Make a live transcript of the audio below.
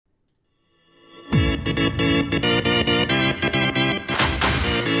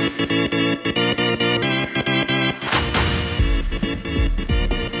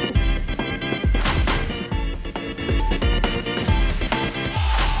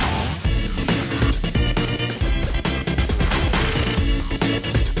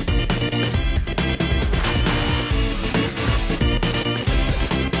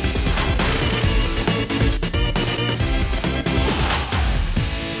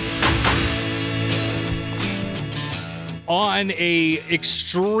On a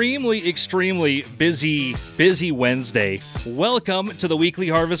extremely busy Wednesday, welcome to the Weekly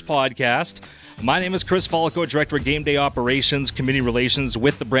Harvest Podcast. My name is Chris Falko, Director of Game Day Operations, Community Relations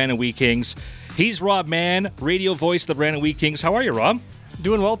with the Brandon Wheat Kings. He's Rob Mann, radio voice of the Brandon Wheat Kings. How are you, Rob?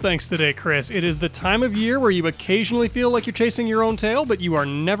 Doing well, thanks today, Chris. It is the time of year where you occasionally feel like you're chasing your own tail, but you are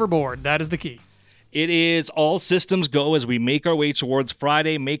never bored. That is the key. It is all systems go as we make our way towards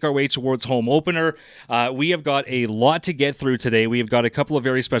Friday, make our way towards home opener. We have got a lot to get through today. We have got a couple of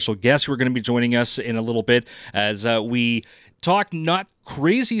very special guests who are going to be joining us in a little bit as we talk not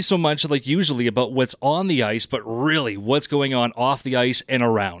crazy so much like usually about what's on the ice, but really what's going on off the ice and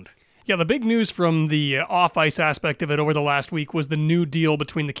around. Yeah, the big news from the off-ice aspect of it over the last week was the new deal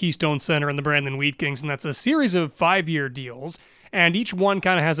between the Keystone Center and the Brandon Wheat Kings, and that's a series of 5-year deals. And each one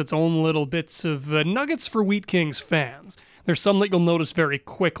kind of has its own little bits of nuggets for Wheat Kings fans. There's some that you'll notice very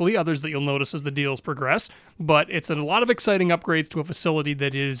quickly, others that you'll notice as the deals progress, but it's a lot of exciting upgrades to a facility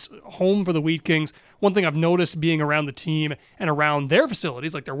that is home for the Wheat Kings. One thing I've noticed being around the team and around their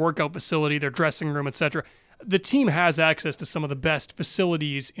facilities, like their workout facility, their dressing room, etc., the team has access to some of the best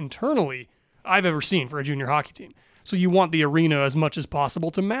facilities internally I've ever seen for a junior hockey team. So you want the arena as much as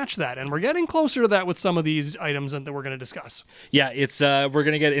possible to match that. And we're getting closer to that with some of these items that we're going to discuss. Yeah, it's we're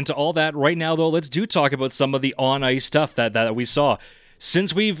going to get into all that right now, though. Let's talk about some of the on-ice stuff that we saw.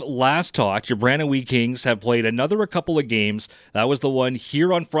 Since we've last talked, your Brandon Wheat Kings have played a couple of games. That was the one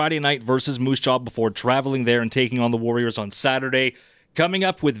here on Friday night versus Moose Jaw before traveling there and taking on the Warriors on Saturday. Coming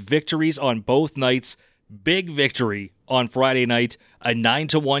up with victories on both nights. Big victory on Friday night, a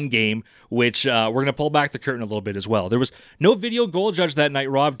 9-1 game, which we're going to pull back the curtain a little bit as well. There was no video goal judge that night,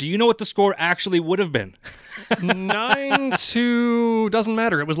 Rob. Do you know what the score actually would have been? 9-2, doesn't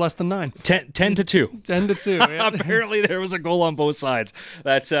matter. It was less than 9. 10-2. 10-2. Yeah. Apparently there was a goal on both sides.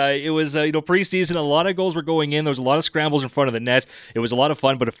 It was preseason. A lot of goals were going in. There was a lot of scrambles in front of the net. It was a lot of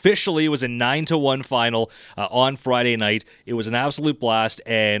fun, but officially it was a 9-1 final on Friday night. It was an absolute blast,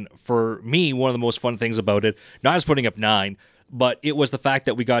 and for me, one of the most fun things about it, not just putting up 9, but it was the fact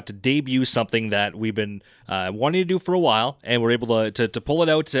that we got to debut something that we've been wanting to do for a while, and we're able to pull it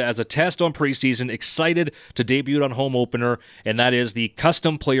out as a test on preseason. Excited to debut it on home opener, and that is the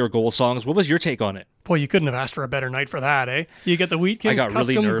custom player goal songs. What was your take on it? Boy, you couldn't have asked for a better night for that, eh? You get the Wheat Kings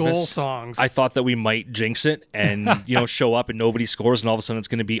custom goal songs. I thought that we might jinx it and show up and nobody scores, and all of a sudden it's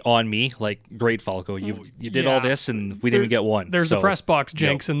going to be on me. Like, great, Falco, you did all this and we didn't even get one. There's the press box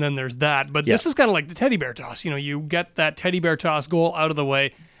jinx, and then there's that. But this is kind of like the teddy bear toss. You get that teddy bear toss goal out of the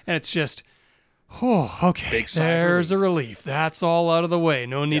way, and it's just, okay, there's a relief. That's all out of the way.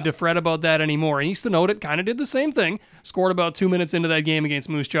 No need to fret about that anymore. And East Noted kind of did the same thing. Scored about 2 minutes into that game against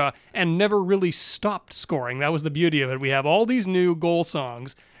Moose Jaw and never really stopped scoring. That was the beauty of it. We have all these new goal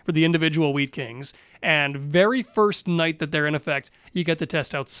songs for the individual Wheat Kings, and very first night that they're in effect, you get to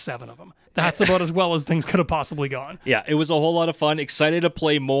test out 7 of them. That's about as well as things could have possibly gone. Yeah, it was a whole lot of fun. Excited to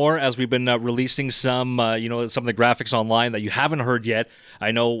play more as we've been releasing some of the graphics online that you haven't heard yet.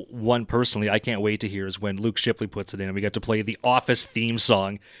 I know one personally I can't wait to hear is when Luke Shipley puts it in and we get to play the Office theme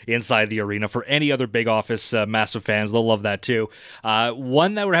song inside the arena. For any other big Office massive fans, they'll love that too.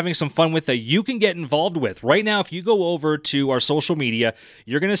 One that we're having some fun with that you can get involved with. Right now, if you go over to our social media,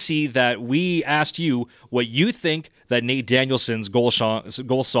 you're going to see that we asked you what you think that Nate Danielson's goal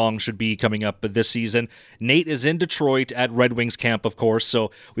song should be coming up this season. Nate is in Detroit at Red Wings camp, of course,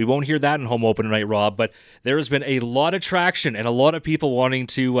 so we won't hear that in home opener night, Rob, but there has been a lot of traction and a lot of people wanting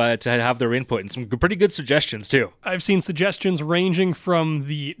to have their input and some pretty good suggestions, too. I've seen suggestions ranging from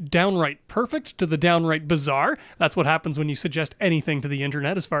the downright perfect to the downright bizarre. That's what happens when you suggest anything to the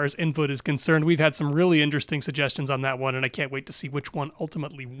internet as far as input is concerned. We've had some really interesting suggestions on that one, and I can't wait to see which one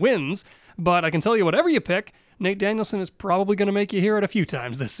ultimately wins. But I can tell you, whatever you pick, Nate Danielson is probably going to make you hear it a few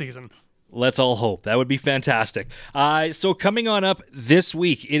times this season. Let's all hope. That would be fantastic. So coming on up this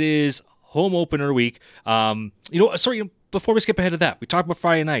week, it is home opener week. Before we skip ahead of that, we talked about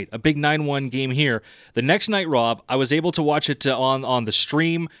Friday night, a big 9-1 game here. The next night, Rob, I was able to watch it on the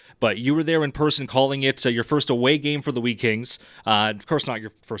stream, but you were there in person calling it your first away game for the Wheat Kings. Of course, not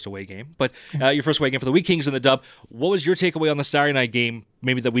your first away game, but your first away game for the Wheat Kings in the dub. What was your takeaway on the Saturday night game,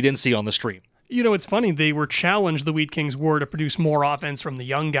 maybe that we didn't see on the stream? You know, it's funny. They were challenged, the Wheat Kings were, to produce more offense from the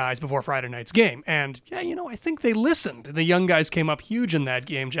young guys before Friday night's game. And, yeah, you know, I think they listened. The young guys came up huge in that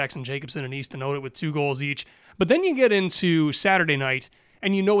game. Jackson, Jacobson, and Easton Oda with 2 goals each. But then you get into Saturday night,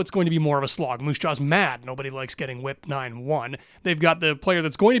 and you know it's going to be more of a slog. Moose Jaw's mad. Nobody likes getting whipped 9-1. They've got the player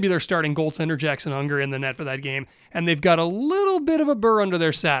that's going to be their starting goaltender, Jackson Unger, in the net for that game. And they've got a little bit of a burr under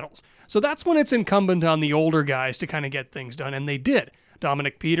their saddles. So that's when it's incumbent on the older guys to kind of get things done. And they did.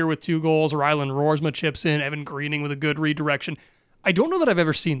 Dominic Peter with 2 goals, Rylan Roarsma chips in, Evan Greening with a good redirection. I don't know that I've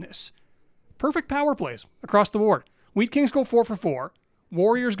ever seen this. Perfect power plays across the board. Wheat Kings go 4 for 4.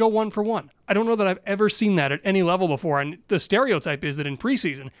 Warriors go 1 for 1. I don't know that I've ever seen that at any level before. And the stereotype is that in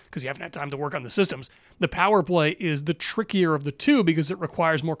preseason, because you haven't had time to work on the systems, the power play is the trickier of the two because it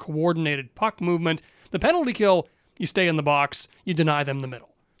requires more coordinated puck movement. The penalty kill, you stay in the box, you deny them the middle.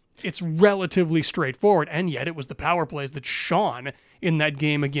 It's relatively straightforward, and yet it was the power plays that shone in that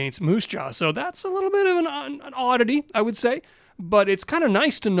game against Moose Jaw. So that's a little bit of an oddity, I would say. But it's kind of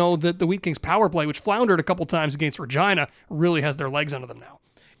nice to know that the Wheat Kings power play, which floundered a couple times against Regina, really has their legs under them now.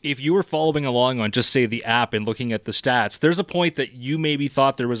 If you were following along on just, say, the app and looking at the stats, there's a point that you maybe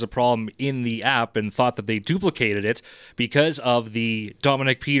thought there was a problem in the app and thought that they duplicated it because of the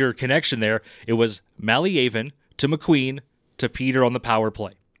Dominic Peter connection there. It was Malyaven to McQueen to Peter on the power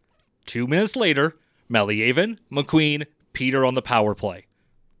play. 2 minutes later, Malyaven, McQueen, Peter on the power play.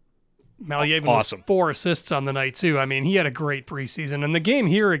 Malyaven awesome. With 4 assists on the night, too. I mean, he had a great preseason. And the game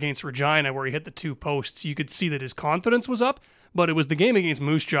here against Regina, where he hit the 2 posts, you could see that his confidence was up. But it was the game against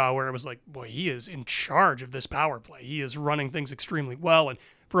Moose Jaw where it was like, boy, he is in charge of this power play. He is running things extremely well. And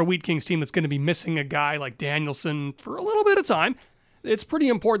for a Wheat Kings team that's going to be missing a guy like Danielson for a little bit of time, it's pretty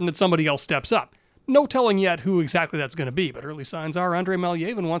important that somebody else steps up. No telling yet who exactly that's going to be, but early signs are Andre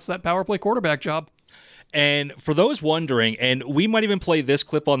Malyaven wants that power play quarterback job. And for those wondering, and we might even play this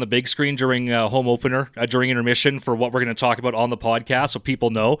clip on the big screen during home opener, during intermission for what we're going to talk about on the podcast so people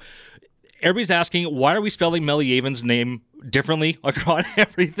know. Everybody's asking, why are we spelling Malyaven's name differently across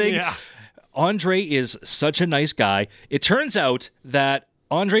everything? Yeah. Andre is such a nice guy. It turns out that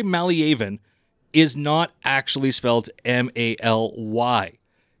Andre Malyaven is not actually spelled M-A-L-Y.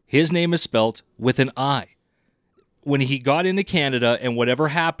 His name is spelled with an I. When he got into Canada and whatever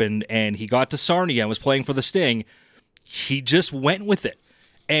happened and he got to Sarnia and was playing for the Sting, he just went with it.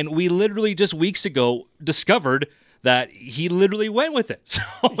 And we literally just weeks ago discovered that he literally went with it. So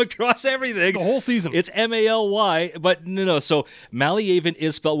across everything. The whole season. It's M-A-L-Y, but no. So Malyaven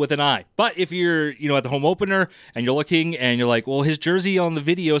is spelled with an I. But if you're, at the home opener and you're looking and you're like, well, his jersey on the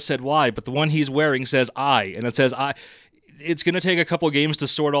video said Y, but the one he's wearing says I, and it says I. It's going to take a couple of games to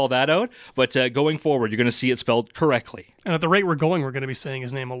sort all that out, but going forward, you're going to see it spelled correctly. And at the rate we're going, we're going to be saying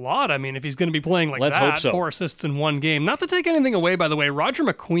his name a lot. I mean, if he's going to be playing like Let's that, hope so. 4 assists in one game. Not to take anything away, by the way, Roger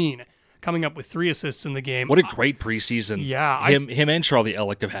McQueen coming up with 3 assists in the game. What a great preseason. Yeah. Him and Charlie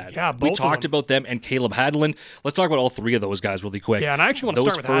Ellick have had. Yeah, both we talked about them and Caleb Hadland. Let's talk about all 3 of those guys really quick. Yeah, and I actually want to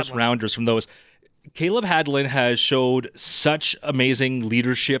start with those first Hadland. rounders from those. Caleb Hadland has showed such amazing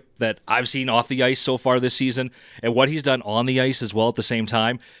leadership that I've seen off the ice so far this season, and what he's done on the ice as well at the same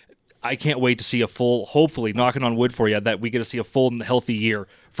time. I can't wait to see a full, hopefully, knocking on wood for you, that we get to see a full and healthy year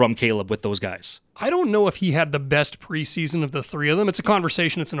from Caleb with those guys. I don't know if he had the best preseason of the 3 of them. It's a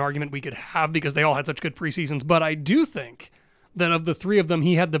conversation, it's an argument we could have because they all had such good preseasons, but I do think that of the 3 of them,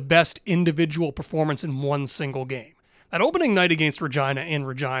 he had the best individual performance in one single game. That opening night against Regina in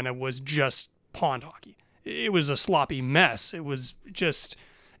Regina was just pond hockey. It was a sloppy mess. It was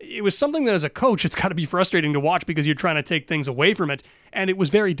something that as a coach, it's got to be frustrating to watch because you're trying to take things away from it, and it was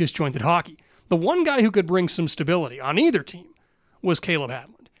very disjointed hockey. The one guy who could bring some stability on either team was Caleb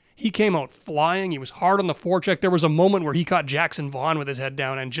Hadland. He came out flying. He was hard on the forecheck. There was a moment where he caught Jackson Vaughn with his head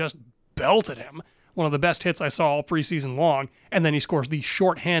down and just belted him. One of the best hits I saw all preseason long, and then he scores the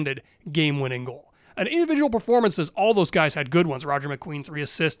shorthanded game-winning goal. And individual performances, all those guys had good ones. Roger McQueen, 3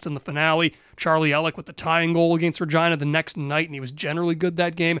 assists in the finale. Charlie Ellick with the tying goal against Regina the next night, and he was generally good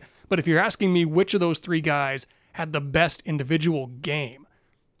that game. But if you're asking me which of those 3 guys had the best individual game,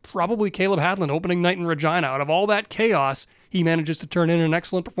 probably Caleb Hadland opening night in Regina. Out of all that chaos, he manages to turn in an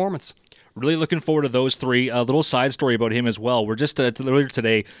excellent performance. Really looking forward to those 3. A little side story about him as well. We're just earlier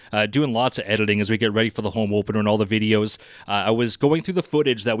today doing lots of editing as we get ready for the home opener and all the videos. I was going through the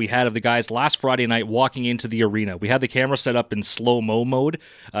footage that we had of the guys last Friday night walking into the arena. We had the camera set up in slow-mo mode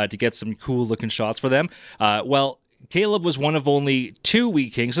to get some cool-looking shots for them. Well, Caleb was one of only 2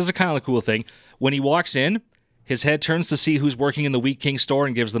 Wheat Kings. This is a kind of a cool thing. When he walks in, his head turns to see who's working in the Wheat King store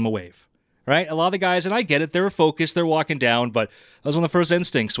and gives them a wave. Right? A lot of the guys, and I get it, they're focused, they're walking down, but that was one of the first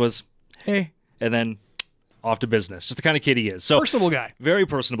instincts was, hey, and then off to business. Just the kind of kid he is. So personable guy. Very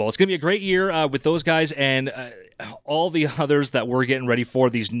personable. It's going to be a great year with those guys and all the others that we're getting ready for,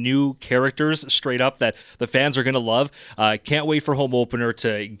 these new characters straight up that the fans are going to love. Can't wait for home opener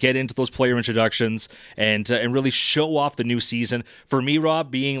to get into those player introductions and really show off the new season. For me,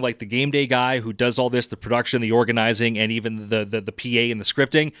 Rob, being like the game day guy who does all this, the production, the organizing, and even the PA and the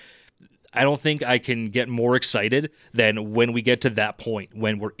scripting, I don't think I can get more excited than when we get to that point,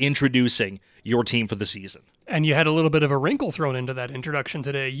 when we're introducing your team for the season. And you had a little bit of a wrinkle thrown into that introduction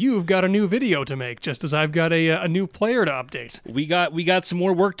today. You've got a new video to make, just as I've got a new player to update. We got some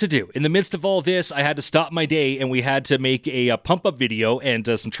more work to do. In the midst of all this, I had to stop my day, and we had to make a pump-up video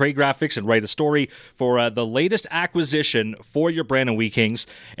and some trade graphics and write a story for the latest acquisition for your Brandon Wheat Kings,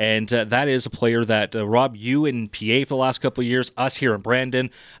 and that is a player that, Rob, you in PA for the last couple of years, us here in Brandon,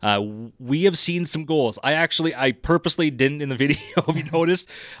 we have seen some goals. I purposely didn't in the video, if you noticed.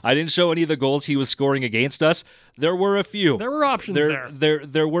 I didn't show any of the goals he was scoring against us. There were a few. There were options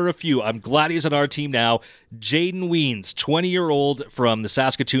there were a few. I'm glad he's on our team now. Jaden Weens, 20-year-old from the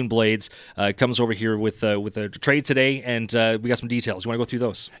Saskatoon Blades, comes over here with a trade today, and we got some details. You want to go through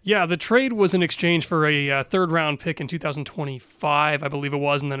those? Yeah, the trade was in exchange for a third-round pick in 2025, I believe it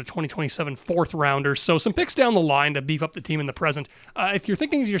was, and then a 2027 fourth-rounder. So some picks down the line to beef up the team in the present. If you're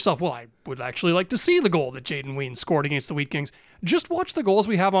thinking to yourself, well, I would actually like to see the goal that Jaden Weens scored against the Wheat Kings, just watch the goals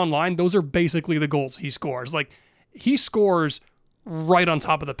we have online. Those are basically the goals he scores. Like, he scores right on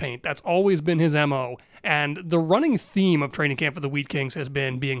top of the paint. That's always been his MO. And the running theme of training camp for the Wheat Kings has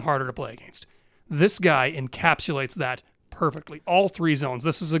been being harder to play against. This guy encapsulates that perfectly. All three zones.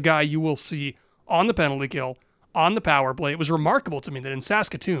 This is a guy you will see on the penalty kill, on the power play. It was remarkable to me that in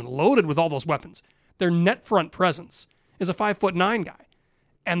Saskatoon, loaded with all those weapons, their net front presence is a 5'9" guy.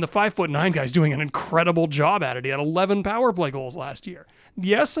 And the 5'9" guy's doing an incredible job at it. He had 11 power play goals last year.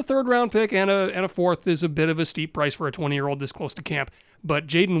 Yes, a third-round pick and a fourth is a bit of a steep price for a 20-year-old this close to camp, but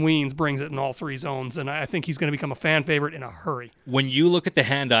Jaden Weens brings it in all three zones, and I think he's going to become a fan favorite in a hurry. When you look at the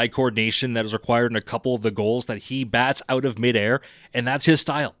hand-eye coordination that is required in a couple of the goals that he bats out of midair, and that's his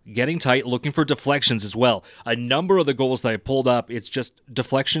style, getting tight, looking for deflections as well. A number of the goals that I pulled up, it's just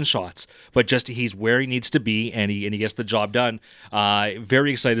deflection shots, but just he's where he needs to be, and he gets the job done.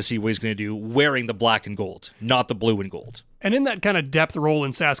 Very excited to see what he's going to do wearing the black and gold, not the blue and gold. And in that kind of depth role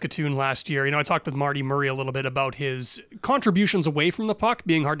in Saskatoon last year, I talked with Marty Murray a little bit about his contributions away from the puck,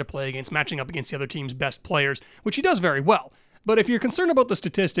 being hard to play against, matching up against the other team's best players, which he does very well. But if you're concerned about the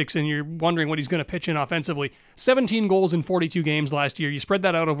statistics and you're wondering what he's going to pitch in offensively, 17 goals in 42 games last year, you spread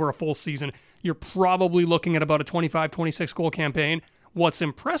that out over a full season, you're probably looking at about a 25-26 goal campaign. What's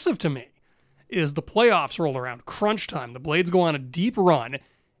impressive to me is the playoffs roll around, crunch time, the Blades go on a deep run.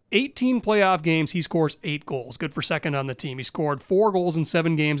 18 playoff games, he scores 8 goals. Good for second on the team. He scored 4 goals in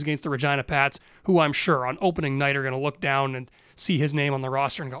 7 games against the Regina Pats, who I'm sure on opening night are going to look down and see his name on the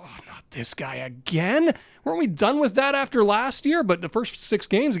roster and go, oh, not this guy again? Weren't we done with that after last year? But the first 6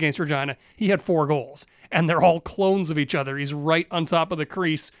 games against Regina, he had 4 goals. And they're all clones of each other. He's right on top of the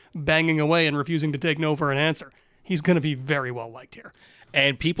crease, banging away and refusing to take no for an answer. He's going to be very well liked here.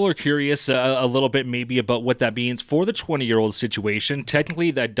 And people are curious a little bit maybe about what that means for the 20-year-old situation.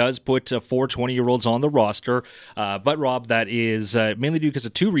 Technically, that does put 4 20-year-olds on the roster. But, Rob, that is mainly due because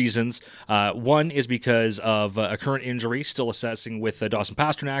of 2 reasons. One is because of a current injury, still assessing with Dawson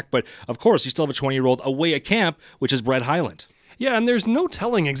Pasternak. But, of course, you still have a 20-year-old away at camp, which is Brett Hyland. Yeah, and there's no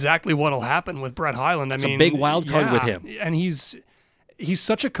telling exactly what'll happen with Brett Hyland. It's a big wild card with him. And he's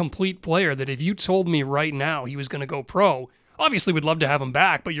such a complete player that if you told me right now he was going to go pro, obviously we'd love to have him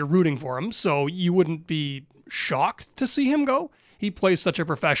back, but you're rooting for him, so you wouldn't be shocked to see him go. He plays such a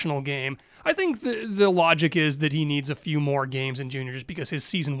professional game. I think the logic is that he needs a few more games in juniors because his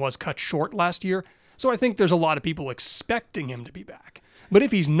season was cut short last year, so I think there's a lot of people expecting him to be back. But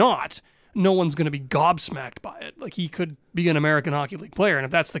if he's not, no one's going to be gobsmacked by it. Like, he could be an American Hockey League player, and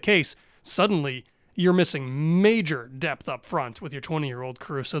if that's the case, suddenly you're missing major depth up front with your 20-year-old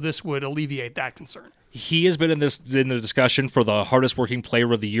crew, so this would alleviate that concern. He has been in the discussion for the hardest working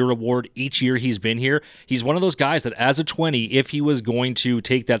player of the year award each year he's been here. He's one of those guys that as a 20, if he was going to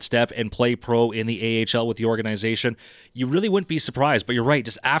take that step and play pro in the AHL with the organization, you really wouldn't be surprised. But you're right,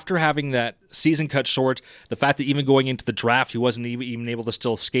 just after having that season cut short, the fact that even going into the draft, he wasn't even able to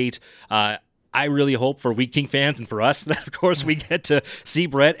still skate, I really hope for Wheat King fans and for us that, of course, we get to see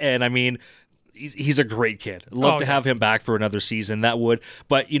Brett. And I mean, he's a great kid. Love to have him back for another season. That would.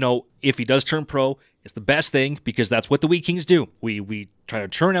 But, if he does turn pro, it's the best thing because that's what the Wheat Kings do. We try to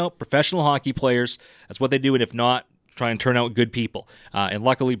churn out professional hockey players. That's what they do. And if not, try and turn out good people. And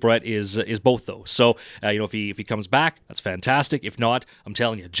luckily, Brett is both those. So, if he comes back, that's fantastic. If not, I'm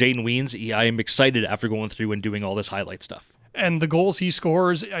telling you, Jaden Weens, I am excited after going through and doing all this highlight stuff. And the goals he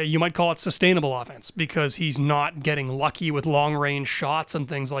scores, you might call it sustainable offense because he's not getting lucky with long-range shots and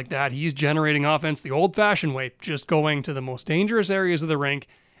things like that. He's generating offense the old-fashioned way, just going to the most dangerous areas of the rink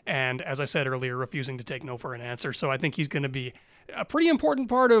and, as I said earlier, refusing to take no for an answer. So I think he's going to be a pretty important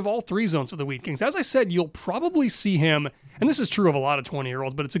part of all three zones for the Wheat Kings. As I said, you'll probably see him, and this is true of a lot of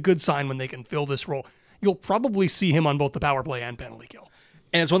 20-year-olds, but it's a good sign when they can fill this role. You'll probably see him on both the power play and penalty kill.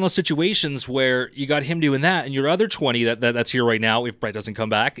 And it's one of those situations where you got him doing that, and your other 20 that's here right now, if Brett doesn't come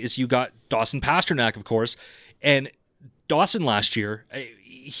back, is you got Dawson Pasternak, of course. And Dawson last year,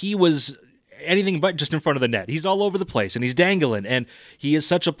 he was anything but just in front of the net. He's all over the place, and he's dangling, and he is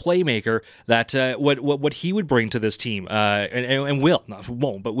such a playmaker that what he would bring to this team, and will, not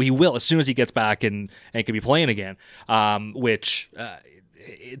won't, but he will as soon as he gets back and can be playing again, it's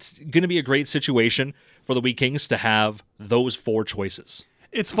going to be a great situation for the Wheat Kings to have those four choices.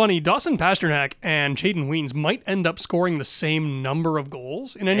 It's funny, Dawson Pasternak and Jaden Weens might end up scoring the same number of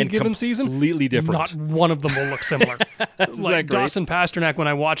goals in any given season. Completely different. Not one of them will look similar. Like Dawson Pasternak, when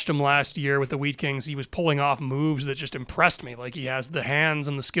I watched him last year with the Wheat Kings, he was pulling off moves that just impressed me. Like he has the hands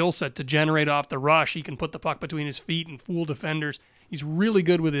and the skill set to generate off the rush. He can put the puck between his feet and fool defenders. He's really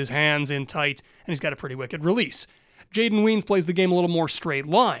good with his hands in tight, and he's got a pretty wicked release. Jaden Weens plays the game a little more straight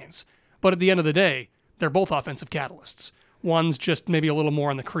lines, but at the end of the day, they're both offensive catalysts. One's just maybe a little more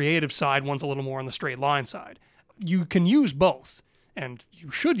on the creative side, one's a little more on the straight line side. You can use both, and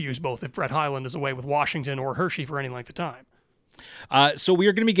you should use both if Brett Hyland is away with Washington or Hershey for any length of time. So we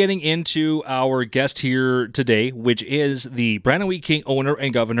are going to be getting into our guest here today, which is the Brandon Wheat King owner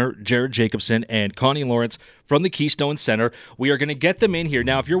and governor, Jared Jacobson, and Connie Lawrence from the Keystone Center. We are going to get them in here.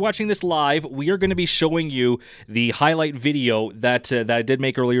 Now, if you're watching this live, we are going to be showing you the highlight video that I did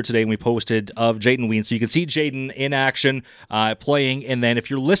make earlier today and we posted of Jaden Weens. So you can see Jaden in action playing. And then if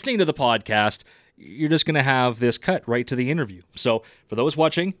you're listening to the podcast, you're just going to have this cut right to the interview. So for those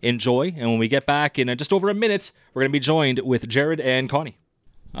watching, enjoy. And when we get back in just over a minute, we're going to be joined with Jared and Connie.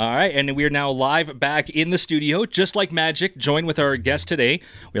 All right, and we are now live back in the studio, just like magic, joined with our guest today.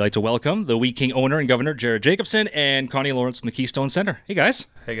 We'd like to welcome the Wheat King owner and governor, Jared Jacobson, and Connie Lawrence from the Keystone Center. Hey, guys.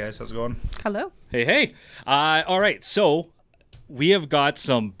 Hey, guys. How's it going? Hello. Hey. All right, so we have got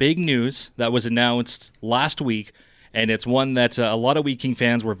some big news that was announced last week, and it's one that a lot of Wheat King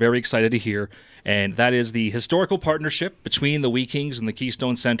fans were very excited to hear. And that is the historical partnership between the Wheat Kings and the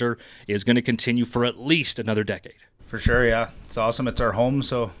Keystone Center is going to continue for at least another decade. For sure, yeah. It's awesome. It's our home,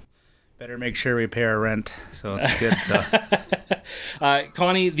 so better make sure we pay our rent. So it's good. So.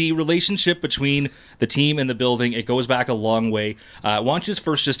 Connie, the relationship between the team and the building, it goes back a long way. Why don't you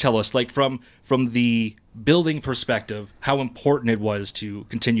first just tell us, like from the building perspective, how important it was to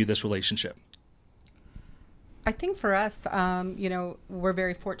continue this relationship? I think for us, we're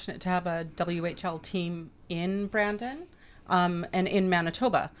very fortunate to have a WHL team in Brandon and in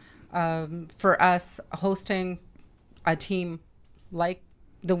Manitoba. For us, hosting a team like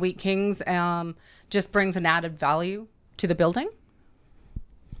the Wheat Kings just brings an added value to the building.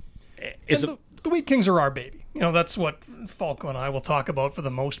 The Wheat Kings are our baby. That's what Falko and I will talk about for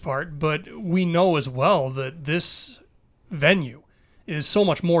the most part. But we know as well that this venue is so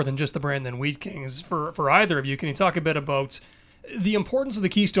much more than just the Brandon Wheat Kings. For either of you, can you talk a bit about the importance of the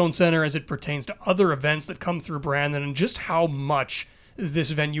Keystone Center as it pertains to other events that come through Brandon and just how much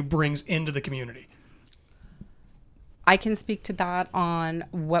this venue brings into the community? I can speak to that on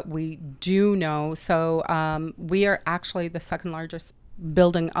what we do know. So we are actually the second largest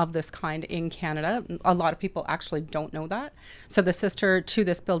building of this kind in Canada. A lot of people actually don't know that. So the sister to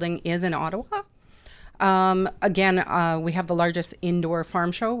this building is in Ottawa. We have the largest indoor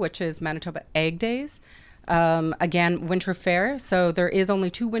farm show, which is Manitoba Ag Days. Winter Fair. So there is only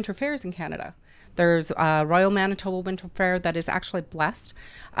 2 winter fairs in Canada. There's Royal Manitoba Winter Fair that is actually blessed.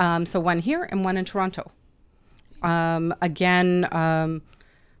 So one here and one in Toronto. When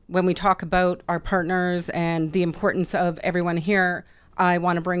we talk about our partners and the importance of everyone here, I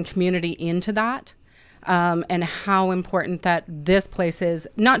want to bring community into that. And how important that this place is,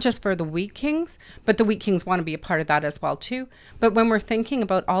 not just for the Wheat Kings, but the Wheat Kings want to be a part of that as well too. But when we're thinking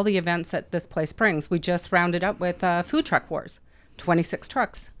about all the events that this place brings, we just rounded up with Food Truck Wars, 26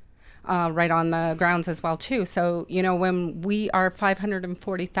 trucks right on the grounds as well too. So, when we are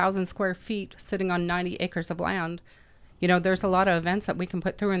 540,000 square feet sitting on 90 acres of land, there's a lot of events that we can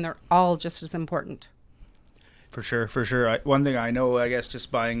put through and they're all just as important. For sure. One thing I know, I guess,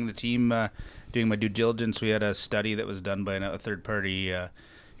 just buying the team, doing my due diligence, we had a study that was done by a third-party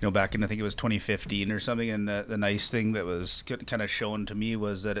back in, I think it was 2015 or something. And the nice thing that was kind of shown to me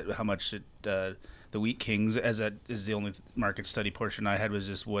was that how much the Wheat Kings, as that is the only market study portion I had, was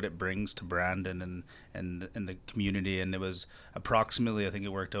just what it brings to Brandon and the community. And it was approximately, I think it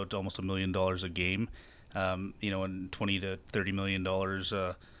worked out to almost $1 million a game, and $20 to $30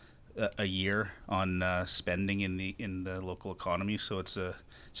 million a year on spending in the local economy. So it's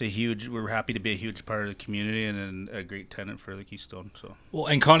a huge. We're happy to be a huge part of the community and a great tenant for the Keystone. So Well,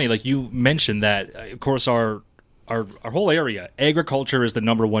 and Connie, like you mentioned, that of course our whole area, agriculture is the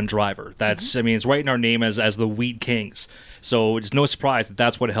number one driver. That's, I mean, it's right in our name as the Wheat Kings. So it's no surprise that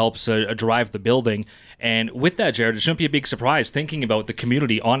that's what helps drive the building. And with that, Jared, it shouldn't be a big surprise thinking about the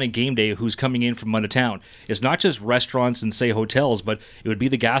community on a game day who's coming in from out of town. It's not just restaurants and, say, hotels, but it would be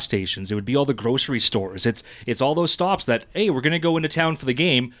the gas stations. It would be all the grocery stores. It's all those stops that, hey, we're going to go into town for the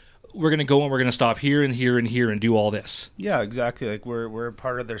game. We're going to go and we're going to stop here and here and here and do all this. Yeah, exactly. Like we're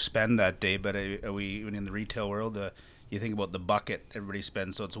part of their spend that day, but we in the retail world, you think about the bucket everybody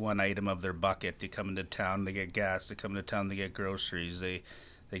spends. So it's one item of their bucket. They come into town, they get gas. They come into town, they get groceries. They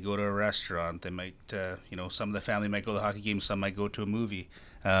go to a restaurant. They might, some of the family might go to the hockey game. Some might go to a movie.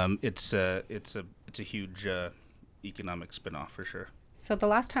 It's a huge economic spinoff for sure. So the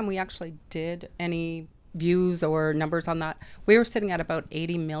last time we actually did any views or numbers on that, we were sitting at about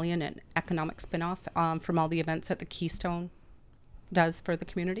 80 million in economic spinoff from all the events that the Keystone does for the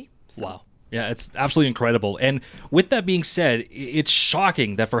community. So. Wow. Yeah, it's absolutely incredible. And with that being said, it's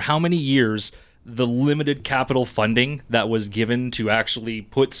shocking that for how many years the limited capital funding that was given to actually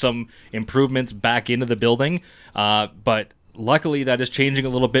put some improvements back into the building, but luckily, that is changing a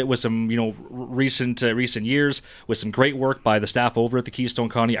little bit with some, recent years, with some great work by the staff over at the Keystone,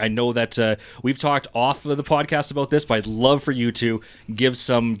 Connie. I know that we've talked off of the podcast about this, but I'd love for you to give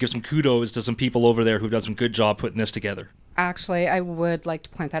some kudos to some people over there who've done some good job putting this together. Actually, I would like to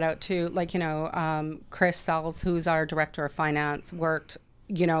point that out too. Chris Sells, who's our director of finance, worked,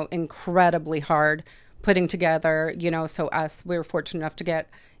 incredibly hard putting together, so we were fortunate enough to get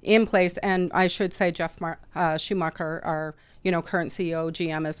in place. And I should say Jeff Schumacher, our, current CEO,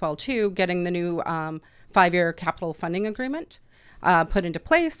 GM as well too, getting the new 5-year capital funding agreement put into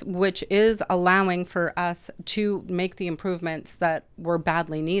place, which is allowing for us to make the improvements that were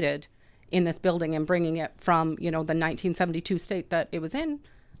badly needed in this building and bringing it from, the 1972 state that it was in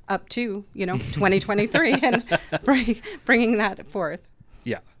up to, 2023 and bringing that forth.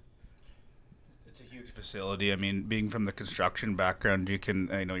 Yeah. Facility. I mean, being from the construction background, you can,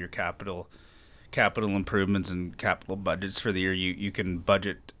 your capital improvements and capital budgets for the year, you can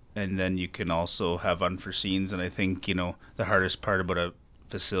budget, and then you can also have unforeseens. And I think, the hardest part about a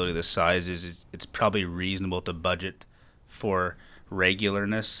facility this size is it's probably reasonable to budget for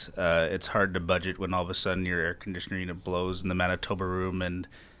regularness. It's hard to budget when all of a sudden your air conditioner unit blows in the Manitoba room and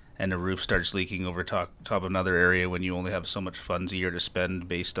the roof starts leaking over top of another area when you only have so much funds a year to spend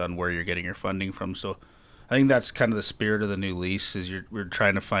based on where you're getting your funding from. So I think that's kind of the spirit of the new lease, is we're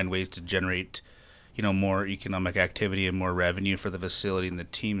trying to find ways to generate, more economic activity and more revenue for the facility and the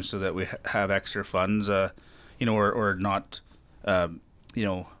team, so that we have extra funds, or not,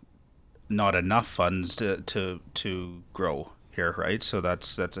 not enough funds to grow here, right? So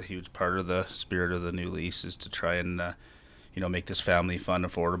that's a huge part of the spirit of the new lease, is to try and make this family fun,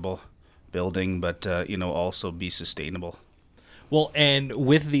 affordable building, but also be sustainable. Well, and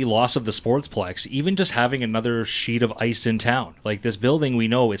with the loss of the Sportsplex, even just having another sheet of ice in town, like this building, we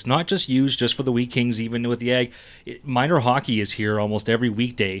know it's not just used just for the Wheat Kings, even with the Ag. Minor hockey is here almost every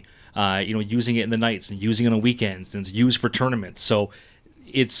weekday, using it in the nights and using it on weekends, and it's used for tournaments. So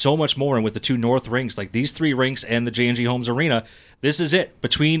it's so much more. And with the two North rinks, like these 3 rinks and the J&G Homes Arena, this is it.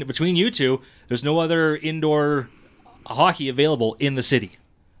 Between you two, there's no other indoor hockey available in the city.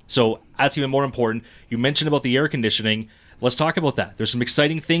 So that's even more important. You mentioned about the air conditioning. Let's talk about that. There's some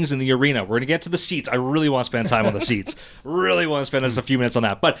exciting things in the arena. We're going to get to the seats. I really want to spend time on the seats. Really want to spend just a few minutes on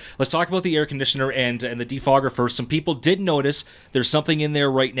that. But let's talk about the air conditioner and the defogger first. Some people did notice there's something in there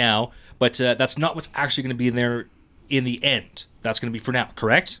right now, but that's not what's actually going to be in there in the end. That's going to be for now,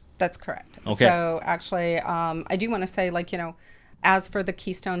 correct? That's correct. Okay. So actually, I do want to say, as for the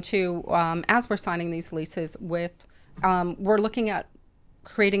Keystone too, as we're signing these leases with, we're looking at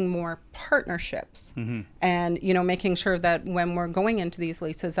creating more partnerships and, making sure that when we're going into these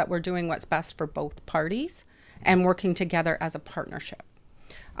leases that we're doing what's best for both parties and working together as a partnership.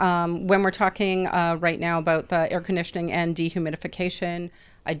 When we're talking right now about the air conditioning and dehumidification,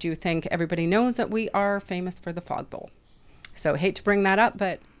 I do think everybody knows that we are famous for the fog bowl. So hate to bring that up,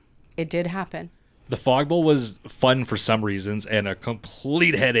 but it did happen. The Fog Bowl was fun for some reasons and a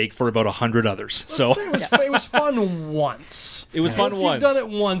complete headache for about 100 others. So It was fun once. It was fun once. You've done it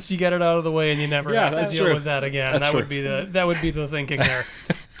once, you get it out of the way, and you never have to deal with that again. That's that true. would be the thinking there.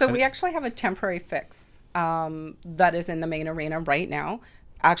 So we actually have a temporary fix that is in the main arena right now.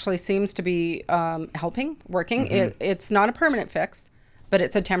 Actually seems to be working. It's not a permanent fix, but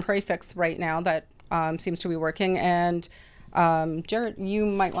it's a temporary fix right now that seems to be working. And Jared, you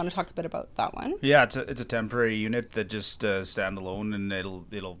might want to talk a bit about that one. Yeah, it's a temporary unit that just stand alone, and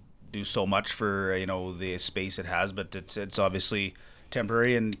it'll do so much for the space it has, but it's obviously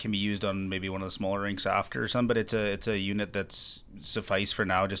temporary and can be used on maybe one of the smaller rinks after or something. But it's a unit that's suffice for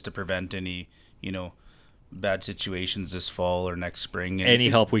now just to prevent any bad situations this fall or next spring. Any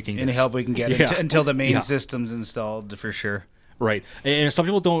help we can get until the main system's installed, for sure. Right. And some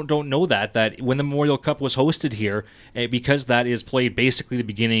people don't know that when the Memorial Cup was hosted here, because that is played basically the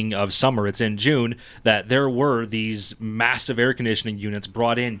beginning of summer, it's in June, that there were these massive air conditioning units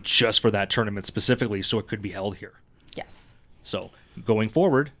brought in just for that tournament specifically, so it could be held here. Yes. So going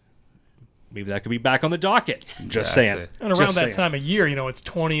forward, maybe that could be back on the docket. Just saying. And around that time of year, it's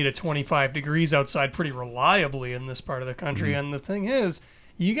 20 to 25 degrees outside pretty reliably in this part of the country. And the thing is,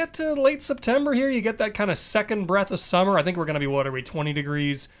 you get to late September here, you get that kind of second breath of summer. I think we're going to be, 20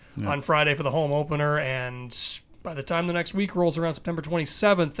 degrees on Friday for the home opener. And by the time the next week rolls around September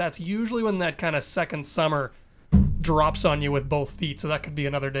 27th, that's usually when that kind of second summer drops on you with both feet. So that could be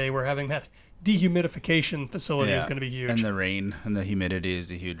another day where having that dehumidification facility is going to be huge. And the rain and the humidity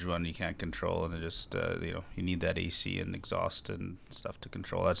is a huge one you can't control. And it just, you need that AC and exhaust and stuff to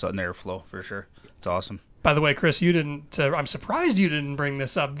control. That's an airflow for sure. It's awesome. By the way, Chris, you didn't. I'm surprised you didn't bring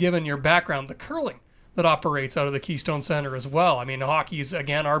this up, given your background. The curling that operates out of the Keystone Center as well. I mean, hockey's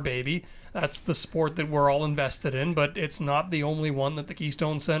again our baby. That's the sport that we're all invested in, but it's not the only one that the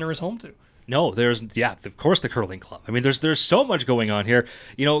Keystone Center is home to. No, there's of course the curling club. I mean, there's so much going on here.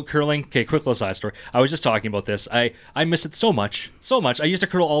 Curling. Okay, quick little side story. I was just talking about this. I miss it so much. I used to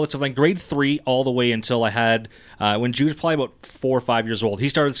curl all the time, like grade 3 all the way until I had when Jude was probably about 4 or 5 years old. He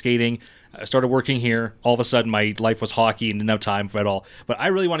started skating. I started working here. All of a sudden, my life was hockey and didn't have time for it all. But I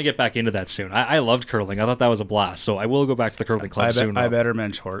really want to get back into that soon. I loved curling. I thought that was a blast. So I will go back to the curling club soon. I better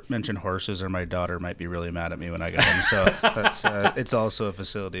mention horses, or my daughter might be really mad at me when I get home. So that's it's also a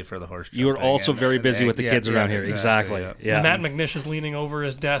facility for the horse. You are also very busy with the kids around here. Exactly. Yeah. Matt McNish is leaning over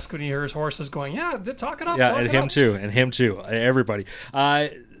his desk when he hears horses going, talk it up. Yeah, and him too. Everybody.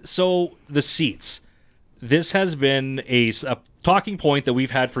 So the seats. This has been a talking point that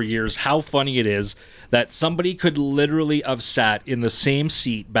we've had for years, how funny it is that somebody could literally have sat in the same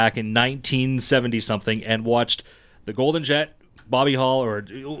seat back in 1970-something and watched the Golden Jet, Bobby Hall, or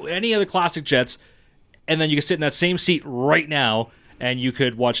any of the classic jets, and then you could sit in that same seat right now and you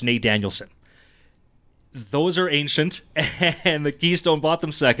could watch Nate Danielson. Those are ancient, and the Keystone bought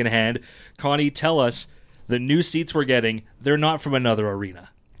them secondhand. Connie, tell us, the new seats we're getting, they're not from another arena.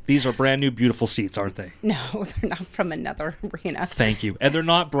 These are brand new, beautiful seats, aren't they? No, they're not from another arena. Thank you. And they're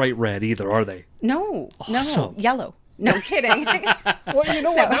not bright red either, are they? No, awesome. No, yellow. No kidding. Well, you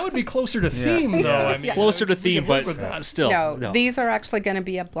know what? That would be closer to theme, though. I mean, closer to theme, but still. No, these are actually going to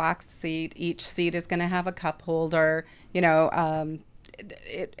be a black seat. Each seat is going to have a cup holder. Not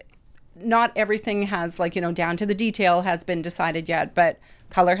everything has, down to the detail has been decided yet, but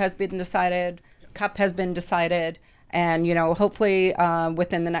color has been decided, cup has been decided. And, hopefully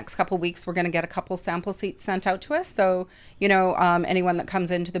within the next couple of weeks, we're going to get a couple sample seats sent out to us. So, anyone that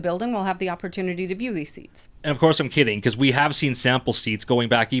comes into the building will have the opportunity to view these seats. And of course, I'm kidding, because we have seen sample seats going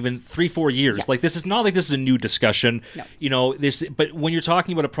back even 3-4 years. Yes. This is not like this is a new discussion. No. But when you're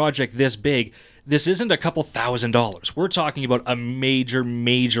talking about a project this big, this isn't a couple $1,000s. We're talking about a major,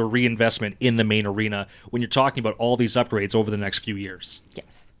 major reinvestment in the main arena when you're talking about all these upgrades over the next few years.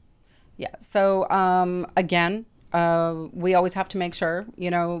 Yes. Yeah. So, again, we always have to make sure,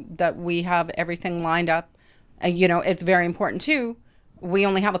 that we have everything lined up. It's very important too. We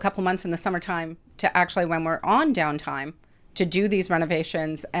only have a couple months in the summertime to actually, when we're on downtime, to do these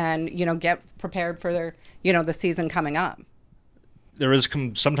renovations and, get prepared for the season coming up. There is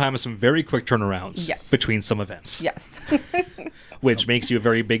sometimes some very quick turnarounds between some events. Yes. Which makes you a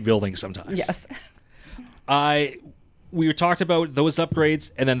very big building sometimes. Yes. We talked about those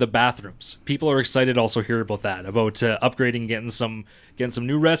upgrades and then the bathrooms. People are excited also hear about that, about upgrading, getting some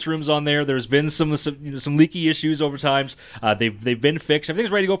new restrooms on there. There's been some leaky issues over times. They've been fixed.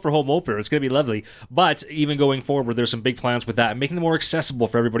 Everything's ready to go for home opener. It's going to be lovely. But even going forward, there's some big plans with that, and making them more accessible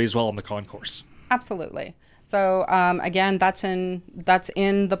for everybody as well on the concourse. Absolutely. So again, that's in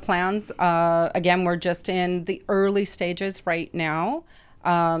the plans. Again, we're just in the early stages right now.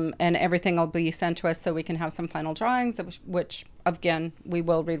 and everything will be sent to us so we can have some final drawings, which again we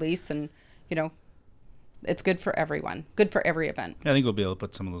will release, and it's good for everyone, good for every event. I think we'll be able to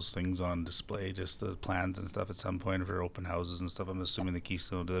put some of those things on display, just the plans and stuff at some point for open houses and stuff. I'm assuming the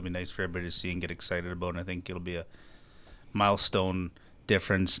Keystone, that'll be nice for everybody to see and get excited about, and I think it'll be a milestone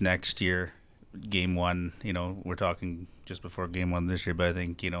difference next year. Game 1, we're talking just before Game 1 this year, but I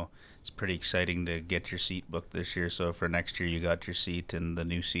think, it's pretty exciting to get your seat booked this year. So for next year, you got your seat and the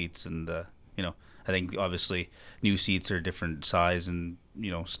new seats, and I think obviously new seats are different size and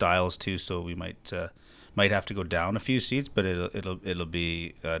styles too. So we might have to go down a few seats, but it'll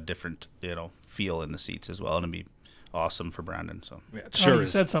be a different feel in the seats as well, and it'll be awesome for Brandon. So yeah, sure. You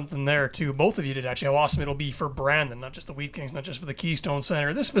said something there too. Both of you did actually. How awesome it'll be for Brandon, not just the Wheat Kings, not just for the Keystone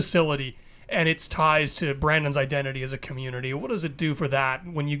Center. This facility and its ties to Brandon's identity as a community. What does it do for that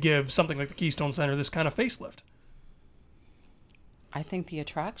when you give something like the Keystone Center this kind of facelift? I think the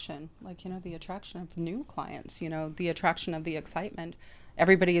attraction, the attraction of new clients, the attraction of the excitement.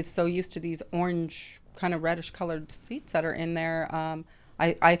 Everybody is so used to these orange, kind of reddish colored seats that are in there.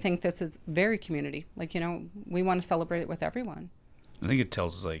 I think this is very community. We want to celebrate it with everyone. I think it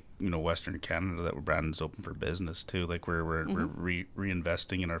tells Western Canada that Brandon's open for business too. We're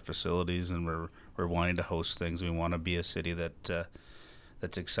reinvesting in our facilities, and we're wanting to host things. We want to be a city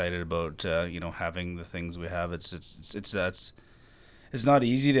that's excited about having the things we have. It's not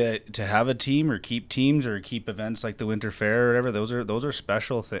easy to have a team or keep teams or keep events like the Winter Fair or whatever. Those are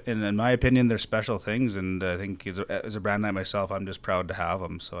special, and in my opinion, they're special things. And I think as a brand knight myself, I'm just proud to have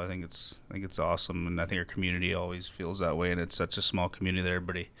them. So I think it's awesome, and I think our community always feels that way. And it's such a small community that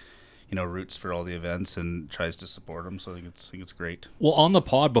everybody, roots for all the events and tries to support them. So I think it's great. Well, on the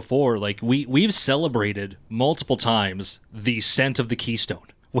pod before, we've celebrated multiple times the scent of the Keystone.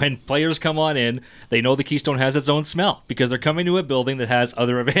 When players come on in, they know the Keystone has its own smell because they're coming to a building that has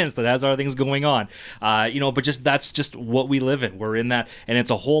other events, that has other things going on. But that's just what we live in. We're in that, and it's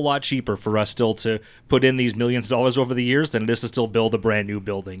a whole lot cheaper for us still to put in these millions of dollars over the years than it is to still build a brand new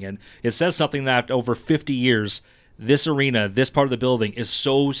building. And it says something that over 50 years, this arena, this part of the building is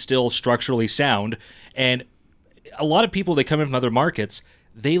so still structurally sound. And a lot of people that come in from other markets,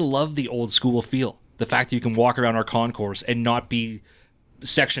 they love the old school feel. The fact that you can walk around our concourse and not be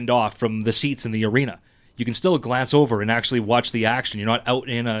sectioned off from the seats in the arena. You can still glance over and actually watch the action. You're not out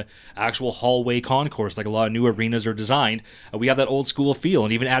in a actual hallway concourse like a lot of new arenas are designed. We have that old school feel,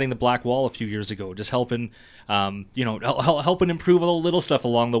 and even adding the black wall a few years ago, just helping, helping improve all the little stuff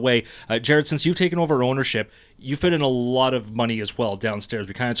along the way. Jared, since you've taken over ownership, you've put in a lot of money as well downstairs.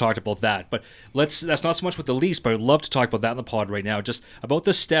 We kind of talked about that, but that's not so much with the lease, but I'd love to talk about that in the pod right now, just about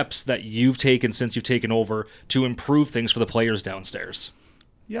the steps that you've taken since you've taken over to improve things for the players downstairs.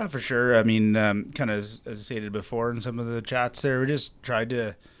 Yeah, for sure. I mean, kind of as stated before in some of the chats there, we just tried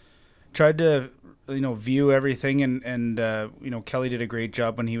to view everything, and Kelly did a great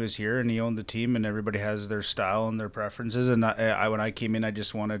job when he was here, and he owned the team, and everybody has their style and their preferences. And I when I came in, I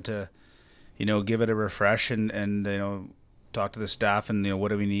just wanted to, give it a refresh and talk to the staff and what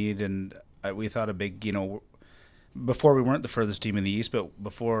do we need, and we thought a big before we weren't the furthest team in the East, but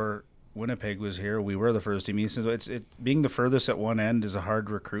before Winnipeg was here, we were the furthest team east. So it's being the furthest at one end is a hard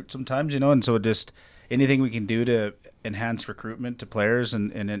recruit sometimes, and so just anything we can do to enhance recruitment to players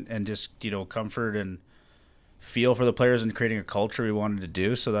and just comfort and feel for the players and creating a culture we wanted to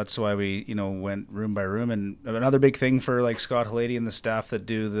do. So that's why we went room by room. And another big thing for Scott Halady and the staff that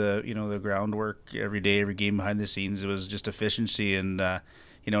do the the groundwork every day, every game behind the scenes, it was just efficiency and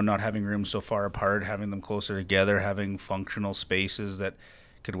not having rooms so far apart, having them closer together, having functional spaces that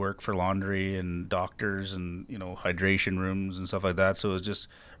could work for laundry and doctors and hydration rooms and stuff like that. So it was just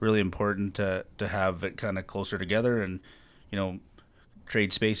really important to have it kind of closer together and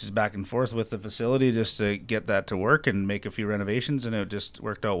trade spaces back and forth with the facility just to get that to work and make a few renovations, and it just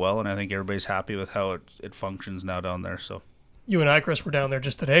worked out well. And I think everybody's happy with how it functions now down there. So you and I, Chris, were down there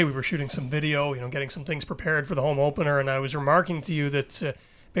just today. We were shooting some video, getting some things prepared for the home opener, and I was remarking to you that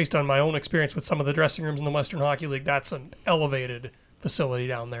based on my own experience with some of the dressing rooms in the Western Hockey League, that's an elevated facility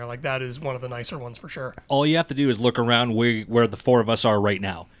down there. That is one of the nicer ones for sure. All you have to do is look around where the four of us are right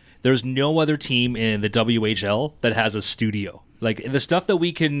now. There's no other team in the WHL that has a studio. The stuff that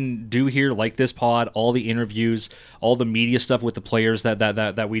we can do here, like this pod, all the interviews, all the media stuff with the players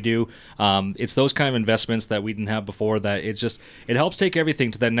that we do, it's those kind of investments that we didn't have before that it helps take everything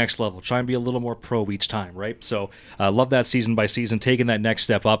to that next level. Try and be a little more pro each time, right? So love that season by season, taking that next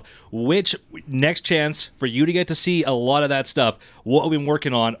step up, which next chance for you to get to see a lot of that stuff, what we've been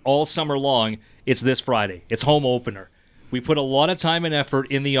working on all summer long, it's this Friday. It's home opener. We put a lot of time and effort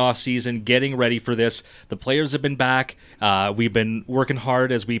in the off season getting ready for this. The players have been back. We've been working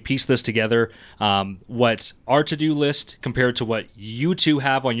hard as we piece this together. What our to-do list compared to what you two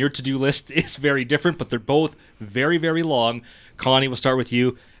have on your to-do list is very different, but they're both very, very long. Connie, we'll start with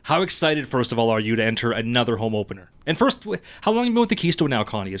you. How excited, first of all, are you to enter another home opener? And first, how long have you been with the Keystone now,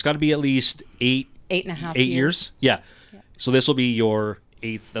 Connie? It's got to be at least eight and a half years. Yeah. So this will be your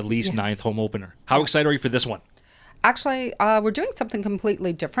eighth, at least ninth home opener. How excited are you for this one? Actually, we're doing something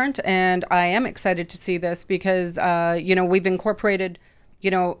completely different, and I am excited to see this because, we've incorporated,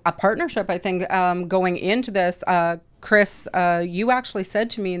 a partnership, I think, going into this. Chris, you actually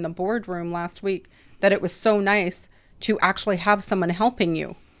said to me in the boardroom last week that it was so nice to actually have someone helping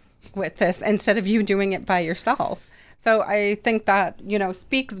you with this instead of you doing it by yourself. So I think that,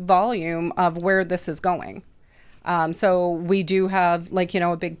 speaks volume of where this is going. So we do have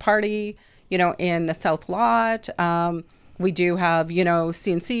a big party, in the South Lot. We do have,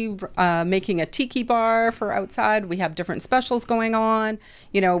 CNC making a tiki bar for outside. We have different specials going on.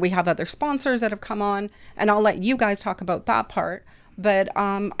 We have other sponsors that have come on, and I'll let you guys talk about that part. But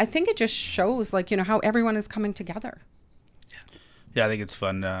I think it just shows how everyone is coming together. Yeah, I think it's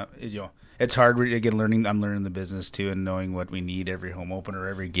fun. It's hard again learning. I'm learning the business too, and knowing what we need every home opener,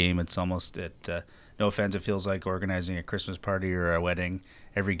 every game. It's almost no offense, it feels like organizing a Christmas party or a wedding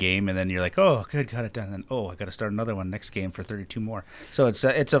every game, and then you're like, oh, good, got it done. And I got to start another one next game for 32 more. So it's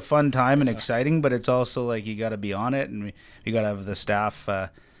a fun time and exciting, but it's also like you got to be on it, and we got to have the staff.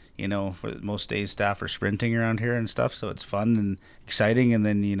 For most days, staff are sprinting around here and stuff. So it's fun and exciting, and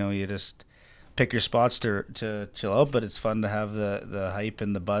then you just pick your spots to chill out, but it's fun to have the hype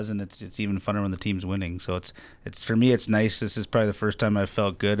and the buzz, and it's even funner when the team's winning. So it's for me, it's nice. This is probably the first time I've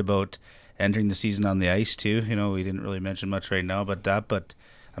felt good about entering the season on the ice too. We didn't really mention much right now about that, but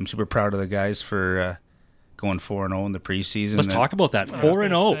I'm super proud of the guys for going 4-0 in the preseason. Let's talk about that.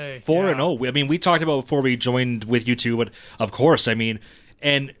 4-0. 4-0. I mean, we talked about before we joined with you two, but of course, I mean,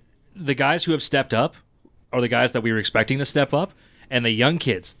 and the guys who have stepped up are the guys that we were expecting to step up, and the young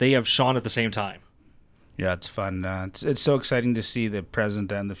kids, they have shone at the same time. Yeah, it's fun. It's so exciting to see the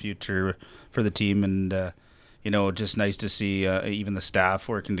present and the future for the team, and just nice to see even the staff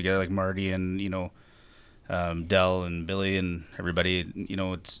working together, like Marty and Dell and Billy and everybody.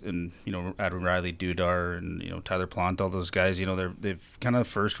 Adam Riley, Dudar, and Tyler Plant, all those guys. They've kind of the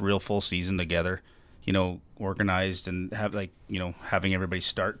first real full season together. Organized and have having everybody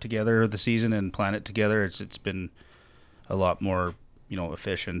start together the season and plan it together. It's been a lot more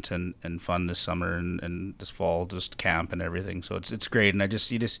efficient and fun this summer and this fall, just camp and everything. So it's great, and it's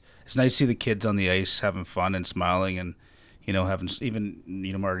nice to see the kids on the ice having fun and smiling, and having even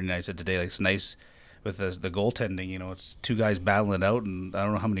Marty and I said today, it's nice with the goaltending. It's two guys battling it out, and I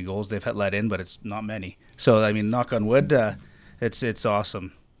don't know how many goals they've let in, but it's not many. So I mean, knock on wood, it's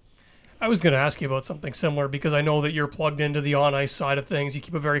awesome. I was going to ask you about something similar because I know that you're plugged into the on-ice side of things. You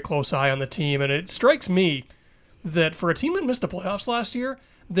keep a very close eye on the team, and it strikes me that for a team that missed the playoffs last year,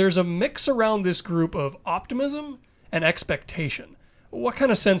 there's a mix around this group of optimism and expectation. What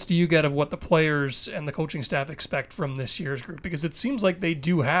kind of sense do you get of what the players and the coaching staff expect from this year's group? Because it seems like they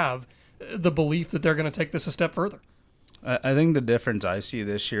do have the belief that they're going to take this a step further. I think the difference I see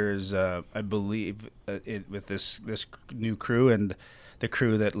this year is I believe with this new crew and the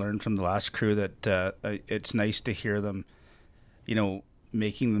crew that learned from the last crew that it's nice to hear them,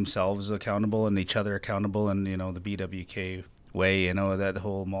 making themselves accountable and each other accountable, and the BWK way, that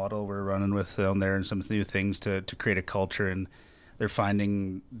whole model we're running with down there, and some new things to create a culture, and they're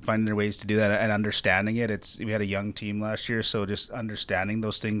finding their ways to do that and understanding it. We had a young team last year, so just understanding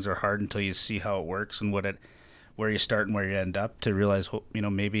those things are hard until you see how it works and where you start and where you end up, to realize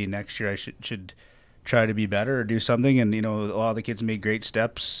maybe next year I should try to be better or do something. And a lot of the kids made great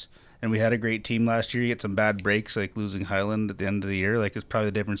steps. And we had a great team last year. You get some bad breaks, like losing Highland at the end of the year. It's probably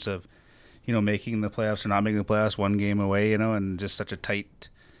the difference of, making the playoffs or not making the playoffs, one game away, and just such a tight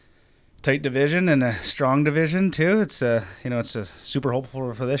division and a strong division too. It's it's a super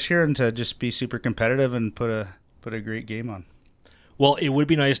hopeful for this year, and to just be super competitive and put a great game on. Well, it would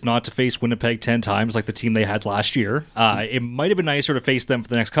be nice not to face Winnipeg 10 times like the team they had last year. It might have been nicer to face them for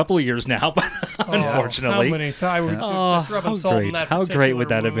the next couple of years now, but unfortunately. How many times? Just rubbing salt in that How great would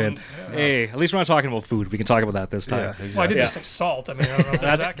that have been? Yeah. Hey, at least we're not talking about food. We can talk about that this time. Yeah, exactly. Well, I did just say salt. I mean, I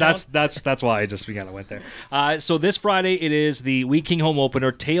don't know. That's why I just kind of went there. So this Friday, it is the Wheat King home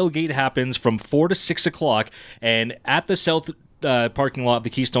opener. Tailgate happens from 4 to 6 o'clock, and at the south parking lot of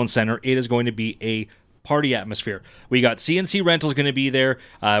the Keystone Center, it is going to be a party atmosphere. We got CNC Rentals going to be there.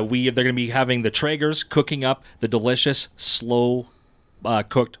 They're going to be having the Traegers cooking up the delicious, slow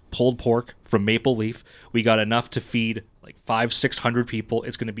cooked pulled pork from Maple Leaf. We got enough to feed like 500-600 people.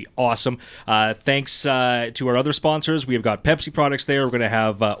 It's going to be awesome. Thanks to our other sponsors. We have got Pepsi products there. We're going to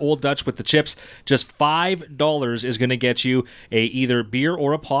have Old Dutch with the chips. Just $5 is going to get you a either beer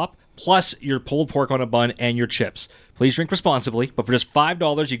or a pop, plus your pulled pork on a bun and your chips. Please drink responsibly, but for just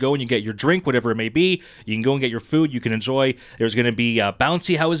 $5, you go and you get your drink, whatever it may be. You can go and get your food you can enjoy. There's going to be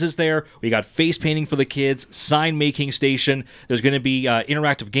bouncy houses there. We got face painting for the kids, sign making station. There's going to be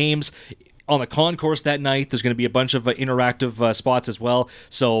interactive games. On the concourse that night, there's going to be a bunch of interactive spots as well.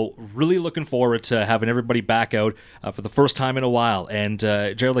 So really looking forward to having everybody back out for the first time in a while. And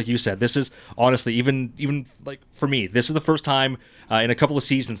Jared, like you said, this is honestly, even like for me, this is the first time in a couple of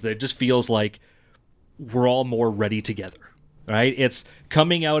seasons that it just feels like we're all more ready together. Right? It's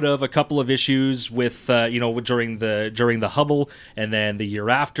coming out of a couple of issues with during the Hubble, and then the year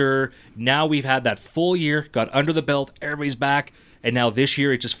after. Now we've had that full year, got under the belt, everybody's back. And now this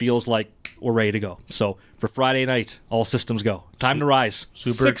year, it just feels like we're ready to go. So for Friday night, all systems go. Time to rise.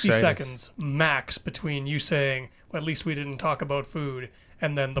 Super 60 excited. Seconds max between you saying, well, at least we didn't talk about food,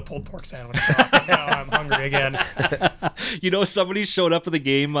 and then the pulled pork sandwich. Now I'm hungry again. Somebody showed up at the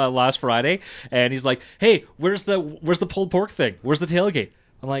game last Friday, and he's like, hey, where's the pulled pork thing? Where's the tailgate?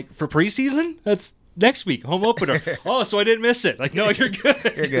 I'm like, for preseason? That's next week, home opener. Oh, so I didn't miss it. Like, no, you're good.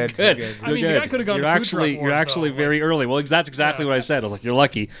 You're good. You're good. You're good. I mean, I could have gone to Food Truck Wars, you're actually very early. Well, that's exactly what I said. I was like, you're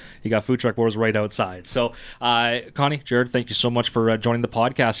lucky. You got Food Truck Wars right outside. So, Connie, Jared, thank you so much for joining the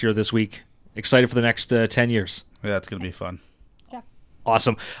podcast here this week. Excited for the next 10 years. Yeah, it's going to be fun.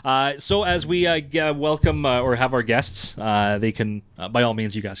 Awesome. So as we welcome or have our guests, they can, by all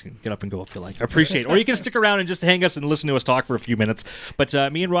means, you guys can get up and go if you like. I appreciate it. Or you can stick around and just hang us and listen to us talk for a few minutes. But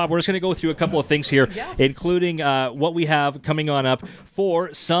me and Rob, we're just going to go through a couple of things here, including what we have coming on up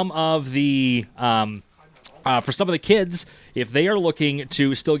for some of the kids. If they are looking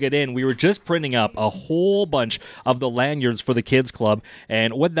to still get in, we were just printing up a whole bunch of the lanyards for the kids club.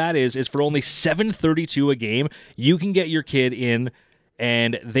 And what that is for only $7.32 a game, you can get your kid in.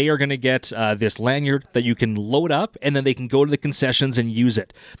 And they are going to get this lanyard that you can load up, and then they can go to the concessions and use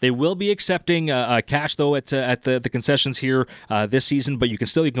it. They will be accepting cash, though, at the concessions here this season, but you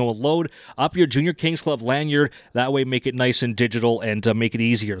can go load up your Junior Kings Club lanyard. That way, make it nice and digital and make it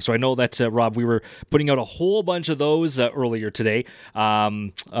easier. So I know that, Rob, we were putting out a whole bunch of those earlier today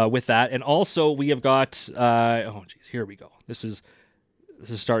with that. And also, we have got, here we go. This is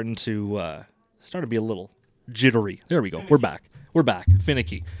starting to be a little jittery. There we go. We're back. We're back.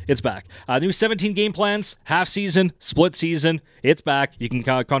 Finicky. It's back. New 17 game plans, half season, split season. It's back. You can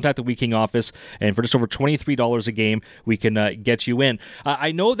contact the Wheat King office, and for just over $23 a game, we can get you in.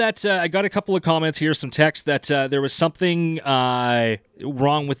 I know that I got a couple of comments here, some text that there was something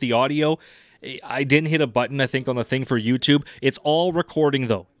wrong with the audio. I didn't hit a button, I think, on the thing for YouTube. It's all recording,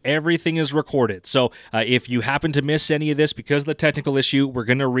 though. Everything is recorded. So if you happen to miss any of this because of the technical issue, we're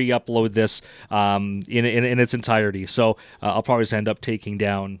going to re-upload this in its entirety. So I'll probably just end up taking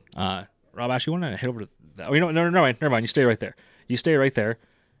down... Rob, actually, you want to head over to that? Oh, never mind. You stay right there. You stay right there.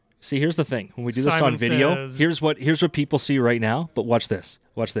 See, here's the thing. When we do this Simon on video, says... here's what people see right now. But watch this.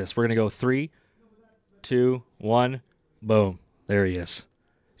 Watch this. We're going to go 3, 2, 1, boom. There he is.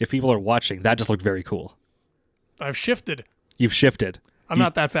 If people are watching, that just looked very cool. I've shifted. You've shifted. I'm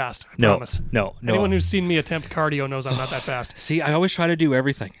not that fast, I promise. No. Anyone who's seen me attempt cardio knows I'm not that fast. See, I always try to do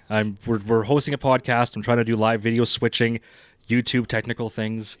everything. We're hosting a podcast. I'm trying to do live video switching, YouTube technical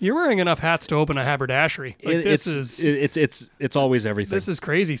things. You're wearing enough hats to open a haberdashery. It's always everything. This is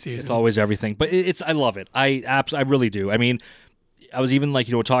crazy season. It's always everything. But I love it. I really do. I mean, I was even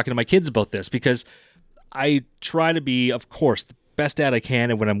talking to my kids about this because I try to be, of course, the best dad I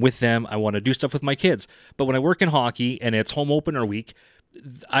can, and when I'm with them, I want to do stuff with my kids. But when I work in hockey and it's home opener week,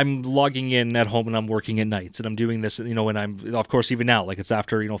 I'm logging in at home and I'm working at nights, and I'm doing this, and I'm, of course, even now, like it's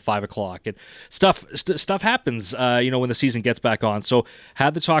after 5 o'clock, and stuff happens, when the season gets back on. So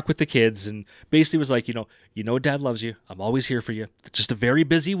had the talk with the kids, and basically was like, Dad loves you. I'm always here for you. It's just a very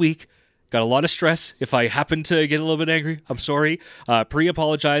busy week. Got a lot of stress. If I happen to get a little bit angry, I'm sorry.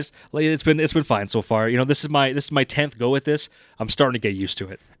 Pre-apologized. It's been fine so far. This is my 10th go at this. I'm starting to get used to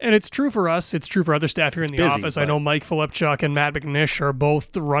it. And it's true for us. It's true for other staff here in the office. I know Mike Filipchuk and Matt McNish are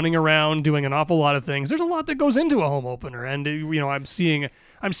both running around doing an awful lot of things. There's a lot that goes into a home opener, and I'm seeing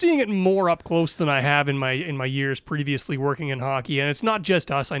it more up close than I have in my years previously working in hockey. And it's not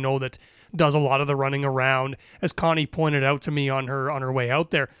just us. I know that does a lot of the running around, as Connie pointed out to me on her way out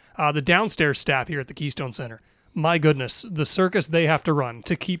there. The downstairs staff here at the Keystone Center, my goodness, the circus they have to run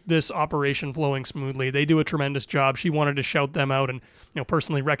to keep this operation flowing smoothly. They do a tremendous job. She wanted to shout them out and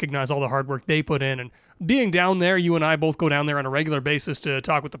personally recognize all the hard work they put in. And being down there, you and I both go down there on a regular basis to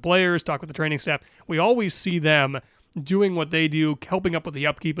talk with the players, talk with the training staff. We always see them doing what they do, helping up with the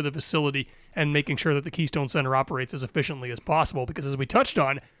upkeep of the facility, and making sure that the Keystone Center operates as efficiently as possible. Because as we touched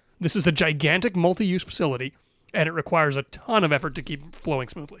on, this is a gigantic multi-use facility, and it requires a ton of effort to keep flowing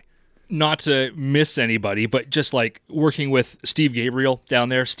smoothly. Not to miss anybody, but just like working with Steve Gabriel down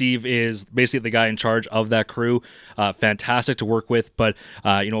there. Steve is basically the guy in charge of that crew. Fantastic to work with. But,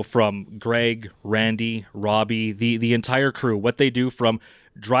 from Greg, Randy, Robbie, the entire crew, what they do from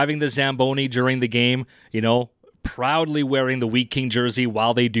driving the Zamboni during the game, proudly wearing the Wheat King jersey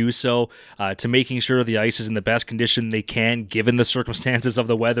while they do so, to making sure the ice is in the best condition they can given the circumstances of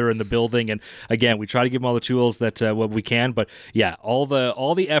the weather and the building. And again, we try to give them all the tools that what we can. But yeah, all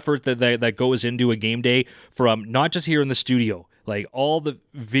the effort that goes into a game day, from not just here in the studio, like all the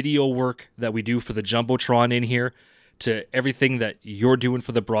video work that we do for the Jumbotron in here, to everything that you're doing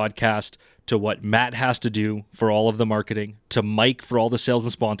for the broadcast, to what Matt has to do for all of the marketing, to Mike for all the sales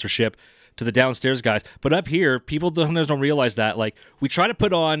and sponsorship, to the downstairs guys. But up here, people sometimes don't realize that, like, we try to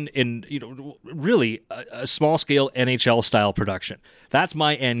put on really a small scale NHL style production. That's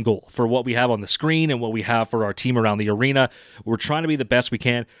my end goal for what we have on the screen and what we have for our team around the arena. We're trying to be the best we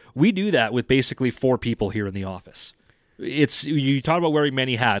can. We do that with basically 4 people here in the office. You talk about wearing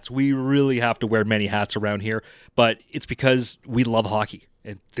many hats. We really have to wear many hats around here, but it's because we love hockey,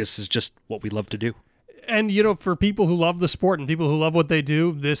 and this is just what we love to do. And, for people who love the sport and people who love what they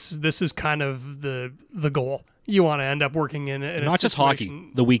do, this is kind of the goal. You want to end up working in not just hockey,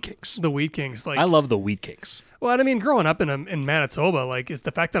 the Wheat Kings. The Wheat Kings. I love the Wheat Kings. Well, I mean, growing up in Manitoba, like, it's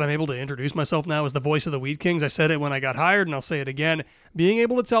the fact that I'm able to introduce myself now as the voice of the Wheat Kings. I said it when I got hired, and I'll say it again. Being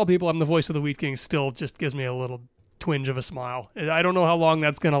able to tell people I'm the voice of the Wheat Kings still just gives me a little twinge of a smile. I don't know how long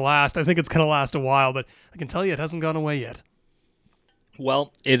that's going to last. I think it's going to last a while, but I can tell you it hasn't gone away yet.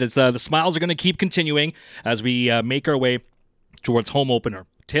 Well, it is the smiles are going to keep continuing as we make our way towards home opener.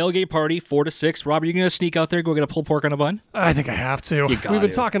 Tailgate party, 4 to 6. Rob, are you going to sneak out there, go get a pulled pork on a bun? I think I have to. We've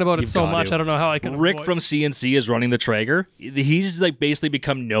been talking about it so much, I don't know how I can Rick avoid. from CNC is running the Traeger. He's basically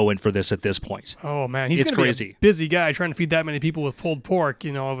become known for this at this point. Oh, man. He's going to be a busy guy trying to feed that many people with pulled pork.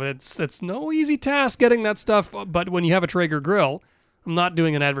 It's no easy task getting that stuff, but when you have a Traeger grill, I'm not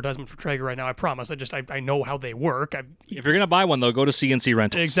doing an advertisement for Traeger right now, I promise. I know how they work. If you're going to buy one, though, go to CNC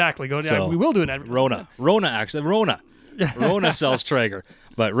Rentals. Exactly. We will do an advertisement. Rona sells Traeger,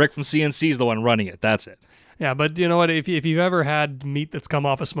 but Rick from CNC is the one running it. That's it. Yeah, but you know what? If you've ever had meat that's come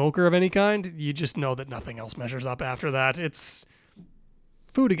off a smoker of any kind, you just know that nothing else measures up after that. It's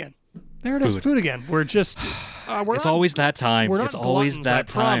food again. There it is, food again. We're just... it's always that time. We're not it's always gluttons, that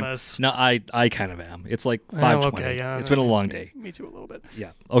time. Promise. No, I kind of am. It's like 5:20. Okay, yeah, it's been a long day. Me too, a little bit.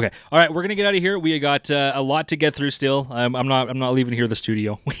 Yeah. Okay. All right, we're gonna get out of here. We got a lot to get through still. I'm not leaving here the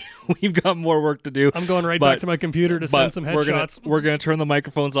studio. We've got more work to do. I'm going back to my computer to send some headshots. We're gonna turn the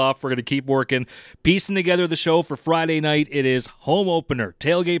microphones off. We're gonna keep working, piecing together the show for Friday night. It is home opener,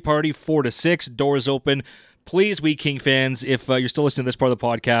 tailgate party, 4 to 6. Doors open. Please, Wheat King fans, if you're still listening to this part of the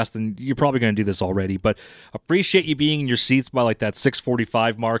podcast, then you're probably going to do this already, but appreciate you being in your seats by like that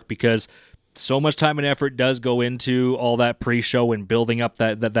 6:45 mark, because so much time and effort does go into all that pre-show and building up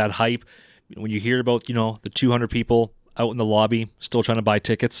that hype. When you hear about, the 200 people out in the lobby still trying to buy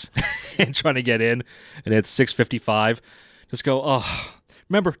tickets and trying to get in, and it's 6:55, just go, oh.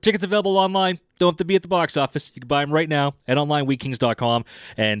 Remember, tickets available online. Don't have to be at the box office. You can buy them right now at onlinewheatkings.com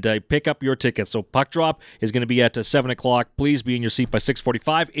and pick up your tickets. So puck drop is going to be at 7 o'clock. Please be in your seat by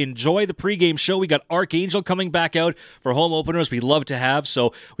 6:45. Enjoy the pregame show. We got Archangel coming back out for home openers. We love to have.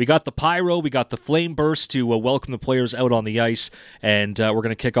 So we got the pyro. We got the flame burst to welcome the players out on the ice. And we're going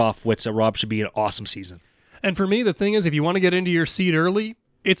to kick off what Rob should be an awesome season. And for me, the thing is, if you want to get into your seat early,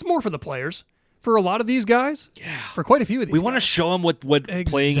 it's more for the players. For a lot of these guys, for quite a few of these we want to show them what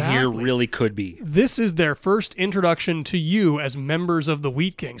playing here really could be. This is their first introduction to you as members of the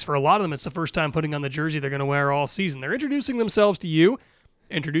Wheat Kings. For a lot of them, it's the first time putting on the jersey they're going to wear all season. They're introducing themselves to you.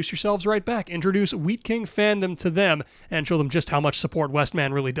 Introduce yourselves right back. Introduce Wheat King fandom to them and show them just how much support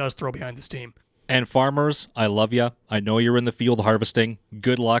Westman really does throw behind this team. And farmers, I love you. I know you're in the field harvesting.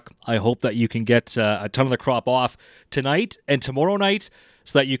 Good luck. I hope that you can get a ton of the crop off tonight and tomorrow night,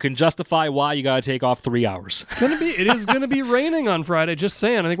 so that you can justify why you got to take off 3 hours. It is going to be raining on Friday, just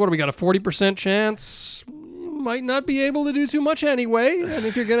saying. I think, we got a 40% chance? Might not be able to do too much anyway, and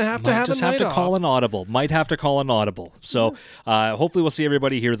if you're going to have to have a night off. Might have to call an audible. So hopefully we'll see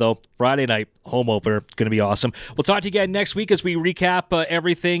everybody here, though. Friday night, home opener. It's going to be awesome. We'll talk to you again next week as we recap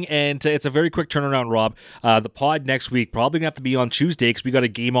everything, and it's a very quick turnaround, Rob. The pod next week probably going to have to be on Tuesday because we got a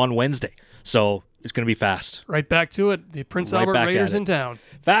game on Wednesday. So it's going to be fast. Right back to it. The Prince Albert Raiders in town.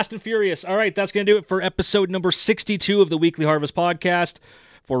 Fast and furious. All right, that's going to do it for episode number 62 of the Weekly Harvest Podcast.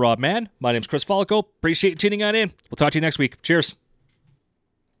 For Rob Mann, my name's Chris Falko. Appreciate you tuning on in. We'll talk to you next week. Cheers.